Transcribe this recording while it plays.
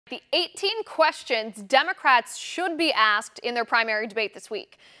the 18 questions Democrats should be asked in their primary debate this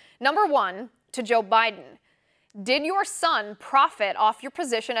week. Number 1, to Joe Biden. Did your son profit off your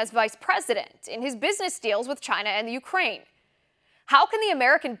position as vice president in his business deals with China and the Ukraine? How can the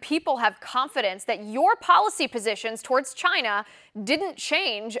American people have confidence that your policy positions towards China didn't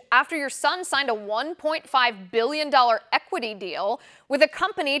change after your son signed a $1.5 billion equity deal with a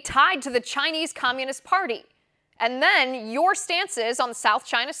company tied to the Chinese Communist Party? And then your stances on the South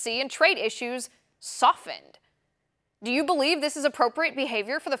China Sea and trade issues softened. Do you believe this is appropriate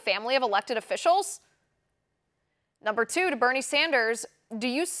behavior for the family of elected officials? Number 2, to Bernie Sanders, do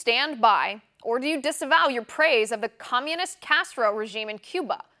you stand by or do you disavow your praise of the communist Castro regime in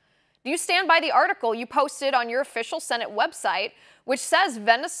Cuba? Do you stand by the article you posted on your official Senate website, which says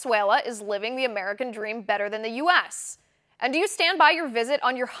Venezuela is living the American dream better than the U.S.? And do you stand by your visit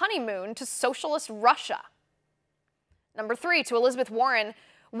on your honeymoon to socialist Russia? Number 3, to Elizabeth Warren,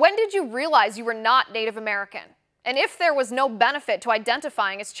 when did you realize you were not Native American? And if there was no benefit to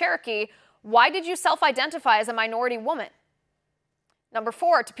identifying as Cherokee, why did you self-identify as a minority woman? Number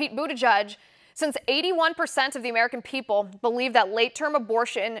 4, to Pete Buttigieg, since 81% of the American people believe that late-term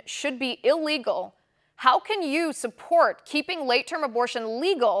abortion should be illegal, how can you support keeping late-term abortion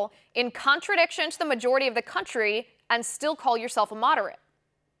legal in contradiction to the majority of the country and still call yourself a moderate?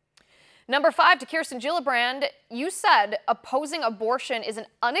 Number 5, to Kirsten Gillibrand, you said opposing abortion is an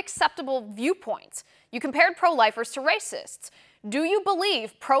unacceptable viewpoint. You compared pro-lifers to racists. Do you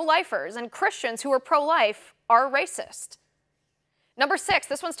believe pro-lifers and Christians who are pro-life are racist? Number 6,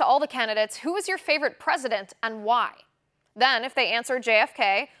 this one's to all the candidates. Who is your favorite president and why? Then, if they answer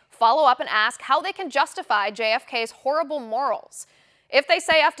JFK, follow up and ask how they can justify JFK's horrible morals. If they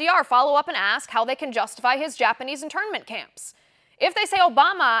say FDR, follow up and ask how they can justify his Japanese internment camps. If they say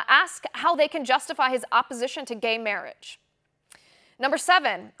Obama, ask how they can justify his opposition to gay marriage. Number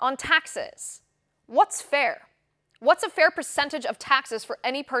 7, on taxes. What's fair? What's a fair percentage of taxes for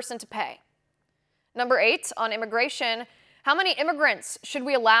any person to pay? Number 8, on immigration. How many immigrants should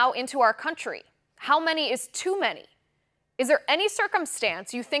we allow into our country? How many is too many? Is there any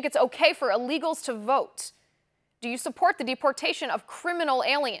circumstance you think it's okay for illegals to vote? Do you support the deportation of criminal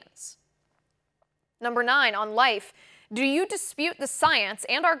aliens? Number 9, on life. Do you dispute the science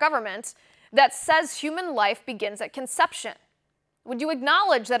and our government that says human life begins at conception? Would you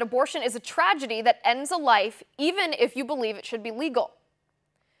acknowledge that abortion is a tragedy that ends a life even if you believe it should be legal?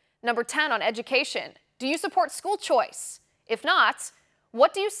 Number 10, on education. Do you support school choice? If not,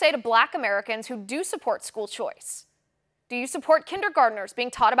 what do you say to Black Americans who do support school choice? Do you support kindergartners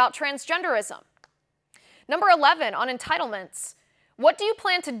being taught about transgenderism? Number 11, on entitlements. What do you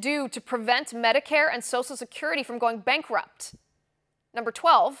plan to do to prevent Medicare and Social Security from going bankrupt? Number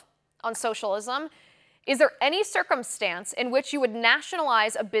 12, on socialism. Is there any circumstance in which you would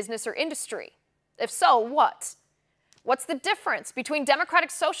nationalize a business or industry? If so, what? What's the difference between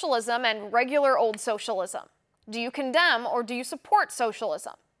democratic socialism and regular old socialism? Do you condemn or do you support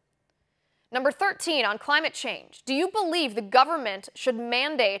socialism? Number 13, on climate change. Do you believe the government should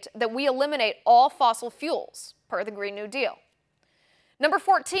mandate that we eliminate all fossil fuels, per the Green New Deal? Number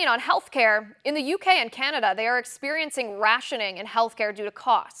 14, on healthcare. In the UK and Canada, they are experiencing rationing in healthcare due to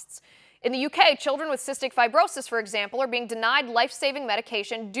costs. In the UK, children with cystic fibrosis, for example, are being denied life-saving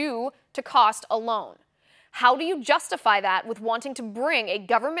medication due to cost alone. How do you justify that with wanting to bring a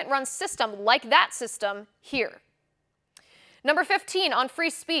government-run system like that system here? Number 15, on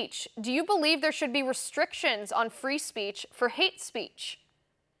free speech. Do you believe there should be restrictions on free speech for hate speech?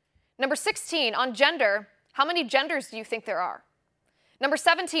 Number 16, on gender. How many genders do you think there are? Number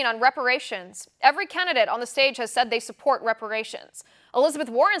 17, on reparations. Every candidate on the stage has said they support reparations. Elizabeth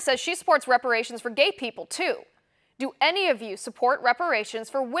Warren says she supports reparations for gay people, too. Do any of you support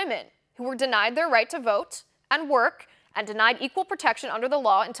reparations for women who were denied their right to vote and work and denied equal protection under the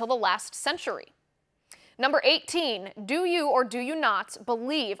law until the last century? Number 18, do you or do you not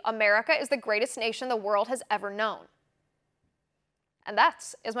believe America is the greatest nation the world has ever known? And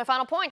that is my final point.